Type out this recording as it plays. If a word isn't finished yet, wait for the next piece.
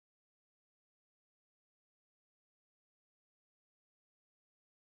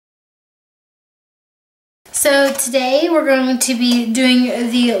So today we're going to be doing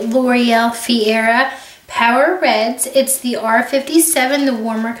the Loreal Paris Power Reds. It's the R57, the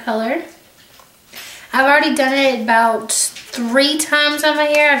warmer color. I've already done it about 3 times on my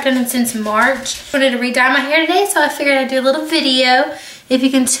hair. I've done it since March. I wanted to re-dye my hair today, so I figured I'd do a little video. If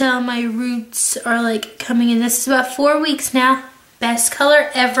you can tell, my roots are like coming in. This is about 4 weeks now. Best color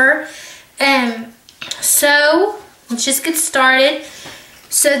ever. So let's just get started.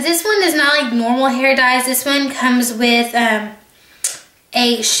 So this one is not like normal hair dyes. This one comes with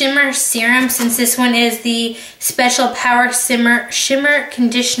a shimmer serum, since this one is the Special Power Shimmer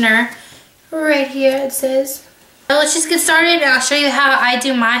Conditioner. Right here it says. So let's just get started and I'll show you how I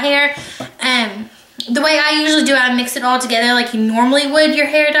do my hair. The way I usually do it, I mix it all together like you normally would your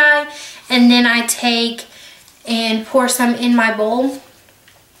hair dye. And then I take and pour some in my bowl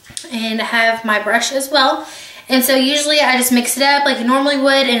and have my brush as well. And so usually I just mix it up like you normally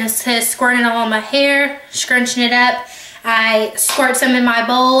would, and instead of squirting it all on my hair, scrunching it up, I squirt some in my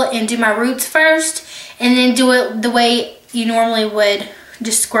bowl and do my roots first, and then do it the way you normally would,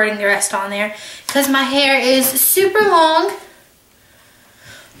 just squirting the rest on there, because my hair is super long.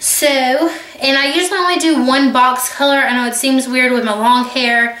 So, and I usually only do 1 box color. I know it seems weird with my long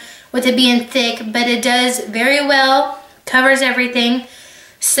hair, with it being thick, but it does very well, covers everything.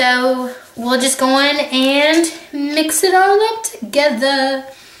 So we'll just go on and mix it all up together.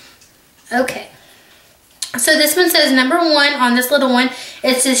 Okay. So this one says number 1 on this little one.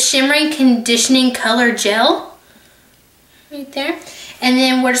 It's this Shimmering Conditioning Color Gel. Right there. And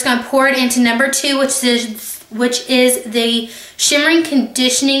then we're just going to pour it into number 2, which is the Shimmering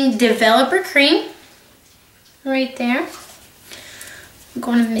Conditioning Developer Cream. Right there. I'm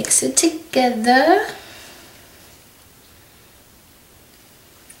going to mix it together.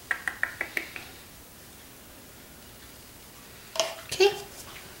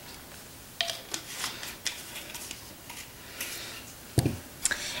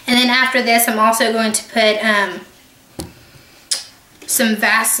 And then after this, I'm also going to put some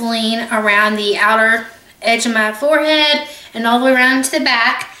Vaseline around the outer edge of my forehead and all the way around to the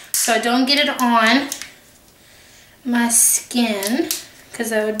back, so I don't get it on my skin,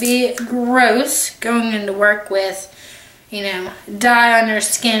 because that would be gross going into work with, you know, dye on your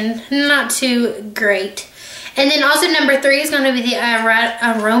skin. Not too great. And then also number 3 is going to be the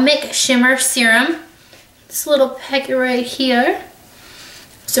Aromatic Shimmer Serum. This little packet right here.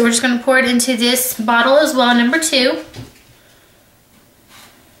 So we're just going to pour it into this bottle as well, number 2.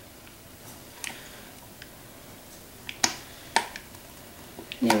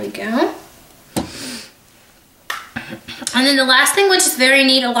 There we go. And then the last thing, which is very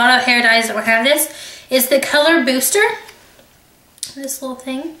neat, a lot of hair dyes don't have this, is the Color Booster. This little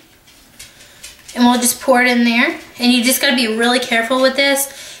thing. And we'll just pour it in there. And you just got to be really careful with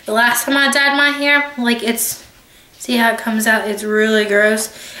this. The last time I dyed my hair, like see how it comes out? It's really gross.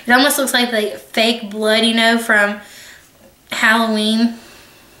 It almost looks like fake blood, you know, from Halloween.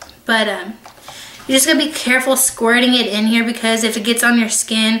 But you just gotta be careful squirting it in here, because if it gets on your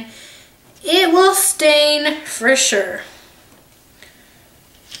skin, it will stain for sure.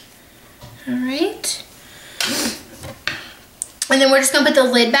 Alright. And then we're just gonna put the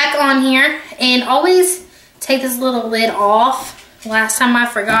lid back on here, and always take this little lid off. Last time I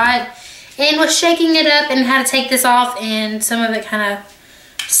forgot and was shaking it up and had to take this off, and some of it kind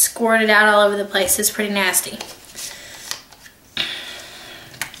of squirted out all over the place. It's pretty nasty.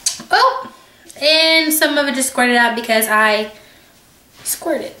 Oh, and some of it just squirted out because I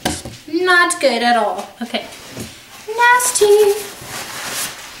squirted. Not good at all. Okay, nasty.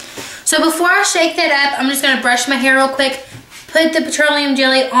 So before I shake that up, I'm just gonna brush my hair real quick, put the petroleum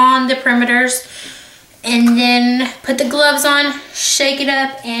jelly on the perimeters, and then put the gloves on, shake it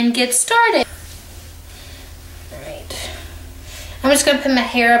up, and get started. Alright. I'm just going to put my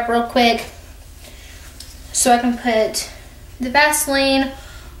hair up real quick so I can put the Vaseline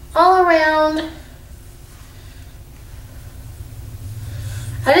all around.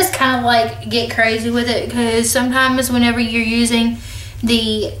 I just kind of like get crazy with it, because sometimes whenever you're using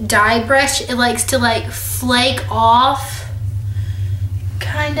the dye brush, it likes to like flake off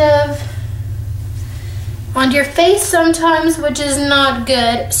kind of on your face sometimes, which is not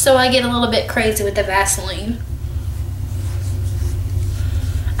good, so I get a little bit crazy with the Vaseline.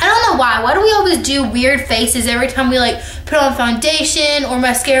 I don't know why. Why do we always do weird faces every time we like put on foundation or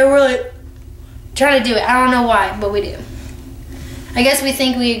mascara? We're like trying to do it. I don't know why, but we do. I guess we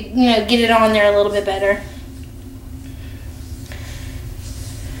think we, you know, get it on there a little bit better.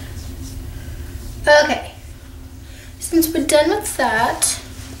 Okay. Since we're done with that,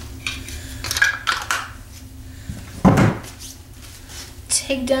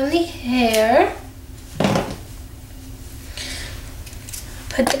 take down the hair.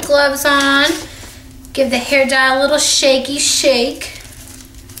 Put the gloves on. Give the hair dye a little shaky shake.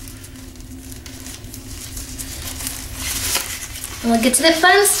 And we'll get to the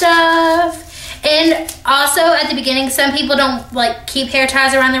fun stuff. And also at the beginning, some people don't like keep hair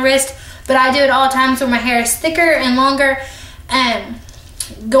ties around the wrist, but I do it all the time so my hair is thicker and longer.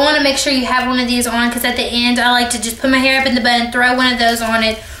 Go on and make sure you have one of these on, because at the end I like to just put my hair up in the bun, throw one of those on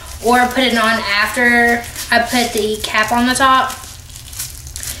it, or put it on after I put the cap on the top.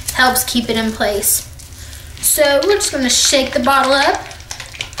 Helps keep it in place. So we're just going to shake the bottle up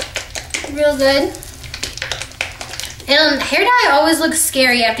real good. And hair dye always looks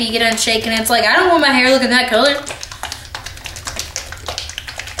scary after you get unshaken. It's like, I don't want my hair looking that color.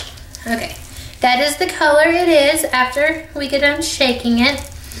 Okay, that is the color it is after we get done shaking it.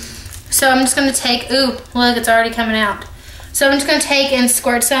 So I'm just going to take, ooh, look, it's already coming out. So I'm just going to take and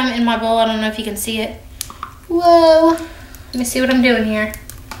squirt some in my bowl. I don't know if you can see it. Whoa, let me see what I'm doing here.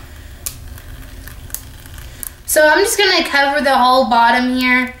 So I'm just going to cover the whole bottom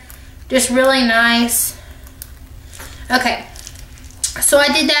here, just really nice. Okay, so I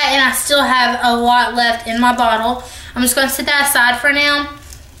did that and I still have a lot left in my bottle. I'm just going to set that aside for now.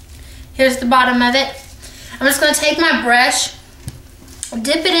 Here's the bottom of it. I'm just going to take my brush,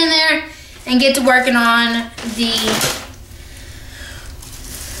 dip it in there, and get to working on the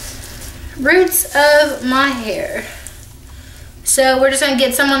roots of my hair. So we're just going to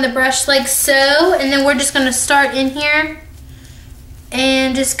get some on the brush like so, and then we're just going to start in here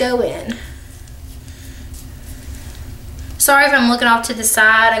and just go in. Sorry if I'm looking off to the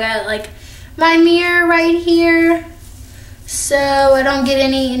side. I got like my mirror right here, so I don't get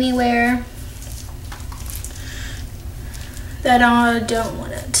anywhere that I don't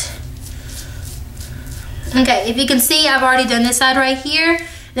want it. Okay, if you can see, I've already done this side right here.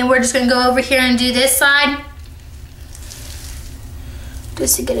 Then we're just gonna go over here and do this side,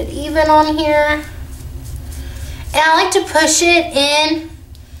 just to get it even on here. And I like to push it in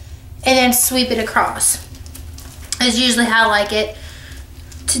and then sweep it across. That's usually how I like it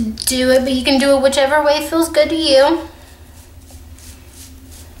to do it, but you can do it whichever way feels good to you.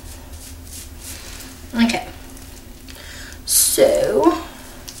 Okay, so,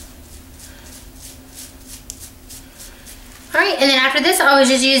 all right, and then after this, I always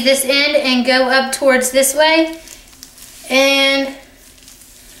just use this end and go up towards this way and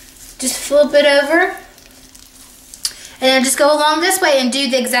just flip it over. And then just go along this way and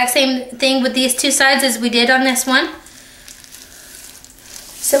do the exact same thing with these two sides as we did on this one.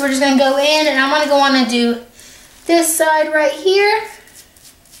 So we're just going to go in, and I'm going to go on and do this side right here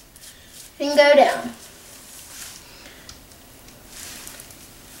and go down.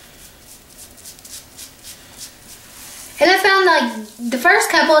 And I found like the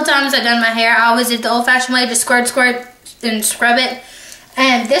first couple of times I've done my hair, I always did the old-fashioned way, just squirt, and scrub it.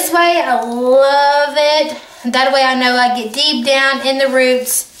 And this way, I love it. That way I know I get deep down in the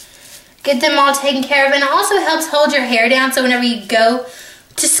roots, get them all taken care of. And it also helps hold your hair down, so whenever you go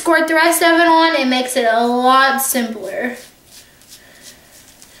to squirt the rest of it on, it makes it a lot simpler.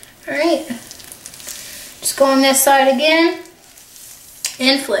 All right, just go on this side again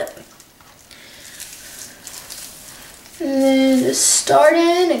and flip. And then just start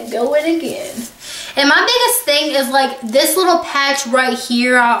in and go in again. And my biggest thing is like this little patch right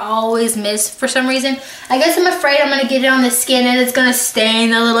here I always miss for some reason. I guess I'm afraid I'm gonna get it on the skin and it's gonna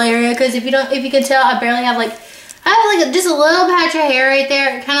stain the little area, because if you can tell, I barely have like, I have like just a little patch of hair right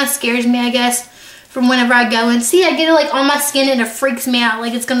there. It kind of scares me, I guess, from whenever I go and see, I get it like on my skin and it freaks me out,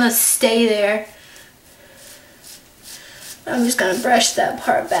 like it's gonna stay there. I'm just gonna brush that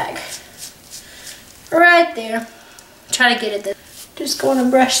part back right there. Try to get it there. Just going to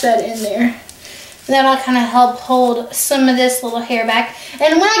brush that in there. And that'll kind of help hold some of this little hair back.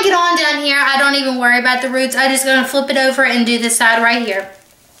 And when I get on down here, I don't even worry about the roots. I'm just going to flip it over and do this side right here.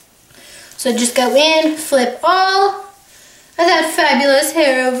 So just go in, flip all of that fabulous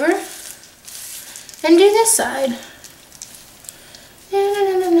hair over, and do this side. Na, na,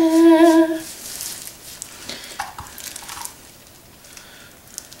 na, na, na.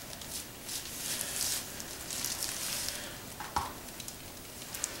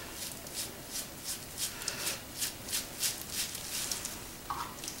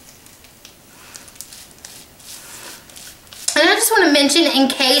 And I just want to mention, in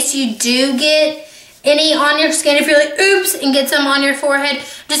case you do get any on your skin, if you're like, oops, and get some on your forehead,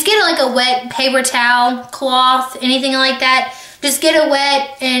 just get like a wet paper towel, cloth, anything like that. Just get it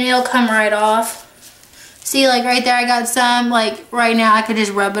wet and it'll come right off. See, like right there I got some, like right now I could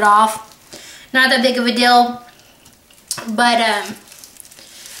just rub it off. Not that big of a deal, but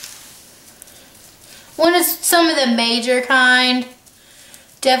when it's some of the major kind,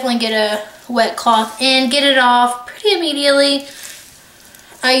 definitely get a wet cloth and get it off pretty immediately.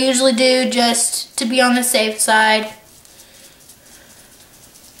 I usually do, just to be on the safe side.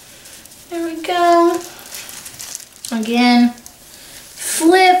 There we go. Again,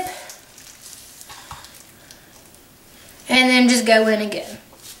 flip. And then just go in again.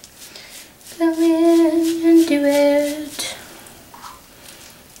 Go in and do it.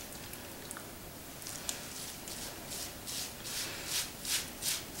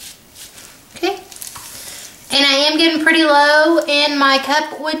 Okay. And I am getting pretty low in my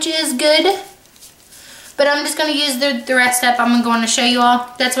cup, which is good. But I'm just going to use the rest up. I'm going to show you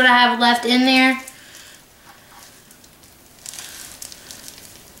all. That's what I have left in there.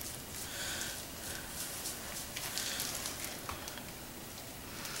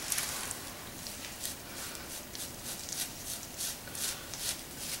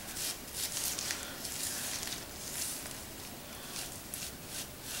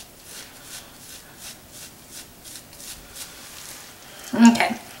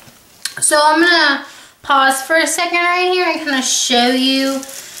 Okay, so I'm gonna pause for a second right here and kind of show you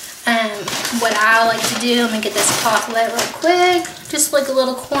what I like to do. Let me get this cloth wet real quick, just like a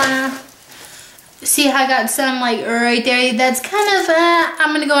little corner. See how I got some like right there? That's kind of,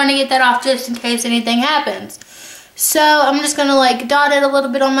 I'm gonna go in and get that off just in case anything happens. So I'm just gonna like dot it a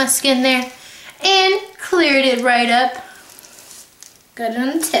little bit on my skin there and cleared it right up. Got it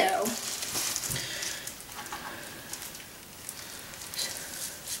on the tail.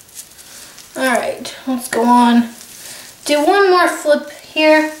 Alright, let's go on. Do one more flip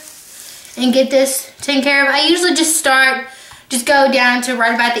here and get this taken care of. I usually just go down to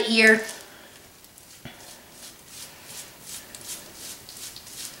right about the ear.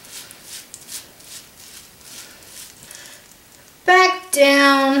 Back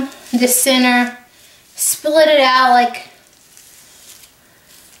down the center, split it out like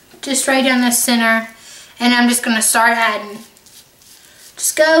just right down the center, and I'm just going to start adding.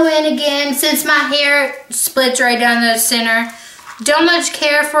 Just go in again. Since my hair splits right down the center, don't much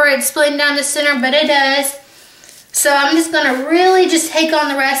care for it splitting down the center, but it does. So I'm just going to really just take on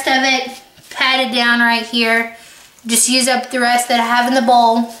the rest of it, pat it down right here. Just use up the rest that I have in the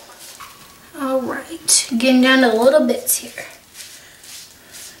bowl. Alright, getting down to little bits here.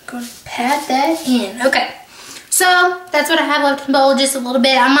 Going to pat that in. Okay, so that's what I have left in the bowl, just a little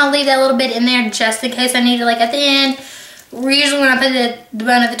bit. I'm going to leave that little bit in there just in case I need it like at the end. Usually when I put the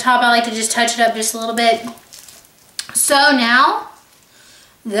bun at the top, I like to just touch it up just a little bit. So now,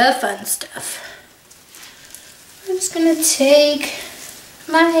 the fun stuff. I'm just going to take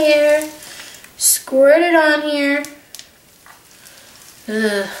my hair, squirt it on here.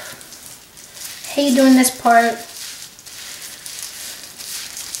 Ugh. Hate doing this part.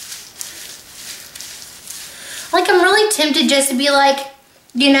 Like, I'm really tempted just to be like,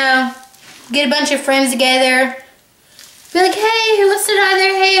 you know, get a bunch of friends together. Be like, hey, who wants to dye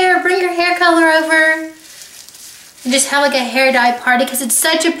their hair? Bring your hair color over. And just have like a hair dye party, because it's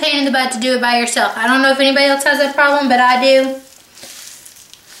such a pain in the butt to do it by yourself. I don't know if anybody else has that problem, but I do.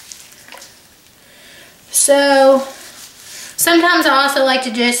 So, sometimes I also like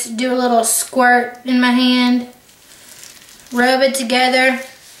to just do a little squirt in my hand. Rub it together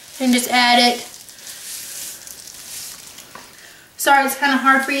and just add it. Sorry, it's kind of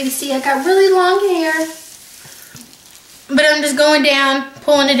hard for you to see. I got really long hair. But I'm just going down,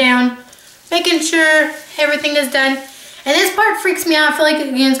 pulling it down, making sure everything is done. And this part freaks me out. I feel like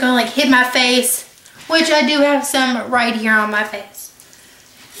again it's going to like hit my face, which I do have some right here on my face.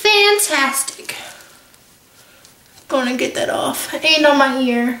 Fantastic. Going to get that off. And on my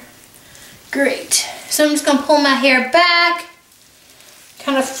ear. Great. So I'm just going to pull my hair back,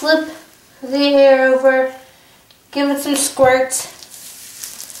 kind of flip the hair over, give it some squirts.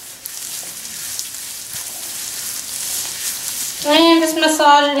 And just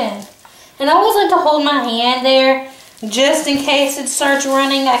massage it in. And I always like to hold my hand there just in case it starts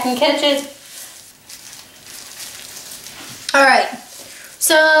running. I can catch it. Alright.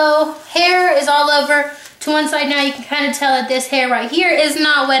 So hair is all over to one side now. You can kind of tell that this hair right here is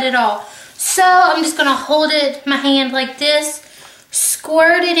not wet at all. So I'm just going to hold it, my hand like this,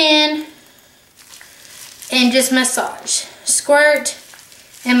 squirt it in, and just massage. Squirt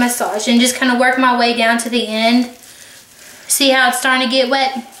and massage. And just kind of work my way down to the end. See how it's starting to get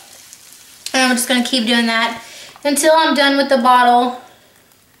wet? And I'm just going to keep doing that until I'm done with the bottle.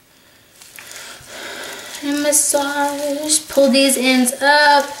 And massage. Pull these ends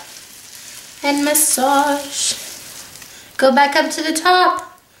up. And massage. Go back up to the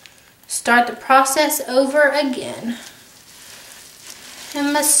top. Start the process over again.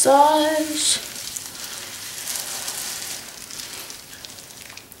 And massage.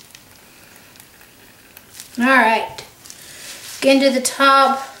 Alright. Getting to the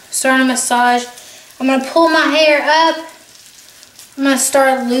top, starting to massage. I'm going to pull my hair up. I'm going to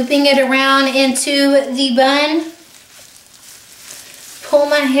start looping it around into the bun. Pull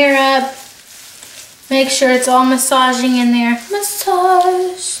my hair up. Make sure it's all massaging in there.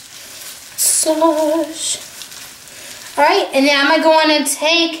 Massage. Massage. Alright, and now I'm going to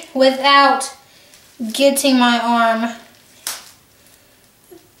take, without getting my arm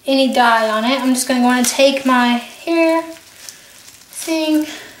any dye on it, I'm just going to take my hair thing,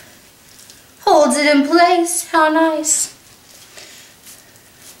 holds it in place. How nice.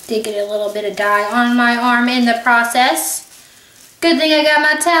 Did get a little bit of dye on my arm in the process. Good thing I got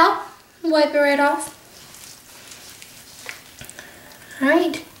my towel. Wipe it right off.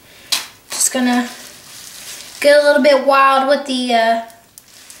 Alright. Just gonna get a little bit wild with the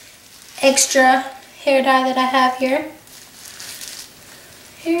extra hair dye that I have here.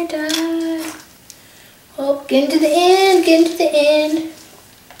 Hair dye. Oh, getting to the end, getting to the end.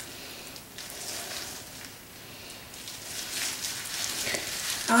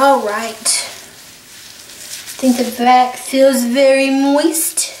 Alright. I think the back feels very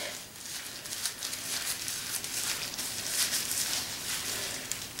moist.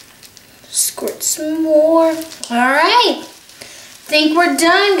 Squirt some more. Alright. Think we're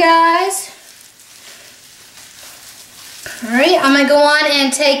done, guys. Alright, I'm going to go on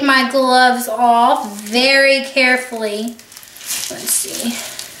and take my gloves off very carefully. Let's see.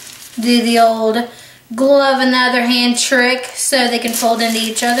 Do the old glove in the other hand trick so they can fold into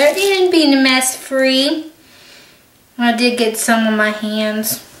each other and be mess free. I did get some on my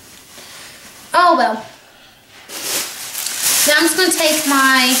hands. Oh well. Now I'm just going to take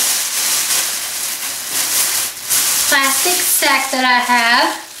my plastic sack that I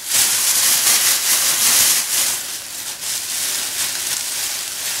have.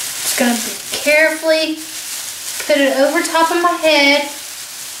 Just going to carefully put it over top of my head,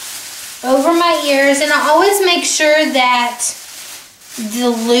 over my ears, and I always make sure that the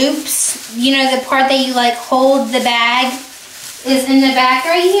loops, you know, the part that you like hold the bag, is in the back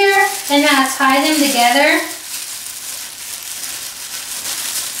right here, and I tie them together.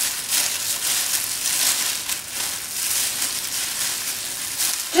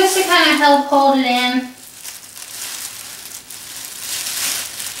 Just to kind of help hold it in.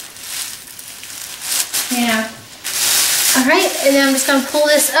 Yeah. Alright, and then I'm just going to pull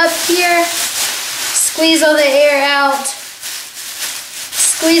this up here, squeeze all the air out,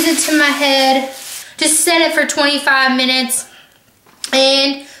 squeeze it to my head, just set it for 25 minutes,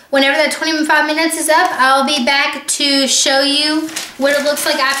 and whenever that 25 minutes is up, I'll be back to show you what it looks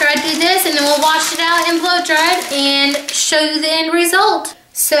like after I do this, and then we'll wash it out and blow dry it and show you the end result.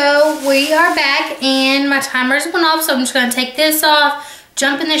 So we are back, and my timer's went off, so I'm just going to take this off,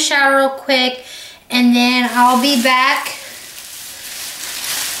 jump in the shower real quick, and then I'll be back.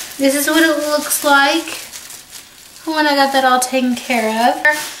 This is what it looks like when I got that all taken care of.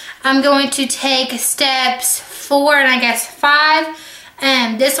 I'm going to take steps 4 and I guess 5.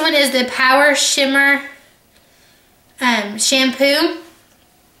 This one is the Power Shimmer shampoo.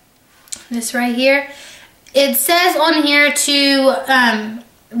 This right here. It says on here to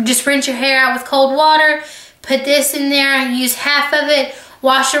just rinse your hair out with cold water. Put this in there, use half of it,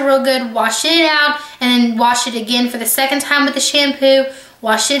 wash it real good, wash it out, and then wash it again for the second time with the shampoo.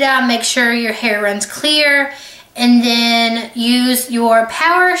 Wash it out, make sure your hair runs clear, and then use your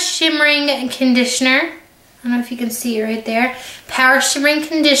Power Shimmering Conditioner. I don't know if you can see it right there. Power Shimmering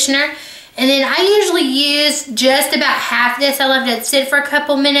Conditioner. And then I usually use just about half this. I let it sit for a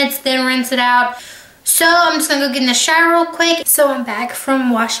couple minutes, then rinse it out. So I'm just going to go get in the shower real quick. So I'm back from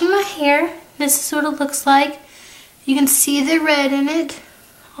washing my hair. This is what it looks like. You can see the red in it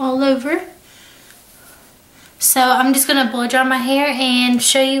all over. So I'm just going to blow dry my hair and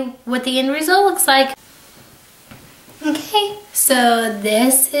show you what the end result looks like. Okay, so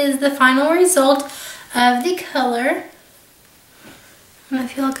this is the final result of the color. I don't know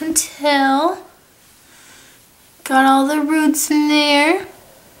if y'all can tell. Got all the roots in there.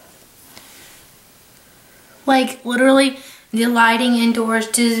 Like literally the lighting indoors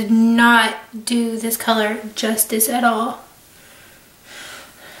does not do this color justice at all.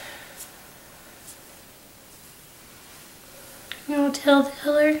 I'll tell the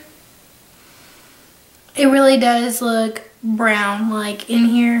color. It really does look brown, like in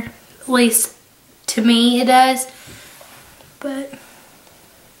here, at least to me it does. But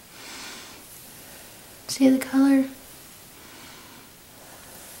see the color?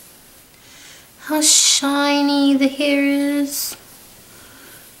 How shiny the hair is.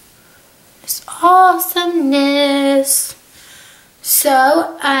 It's awesomeness.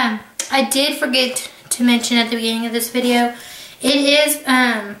 So, I did forget to mention at the beginning of this video. It is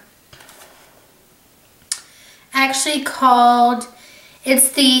actually called,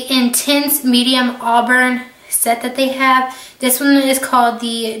 it's the Intense Medium Auburn set that they have. This one is called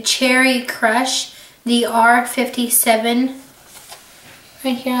the Cherry Crush, the R57.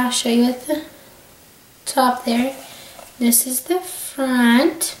 Right here, I'll show you at the top there. This is the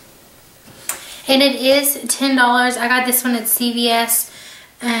front. And it is $10. I got this one at CVS.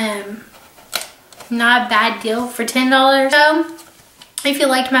 Not a bad deal for $10. So, if you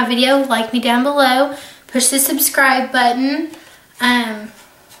liked my video, like me down below. Push the subscribe button.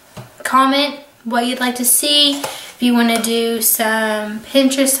 Comment what you'd like to see. If you want to do some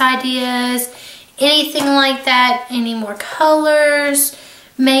Pinterest ideas, anything like that, any more colors,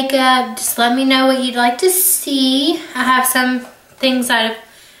 makeup, just let me know what you'd like to see. I have some things I've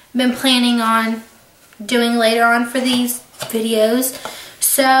been planning on doing later on for these videos.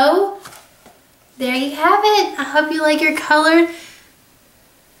 So, there you have it. I hope you like your color.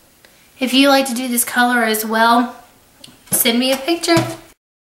 If you like to do this color as well, send me a picture.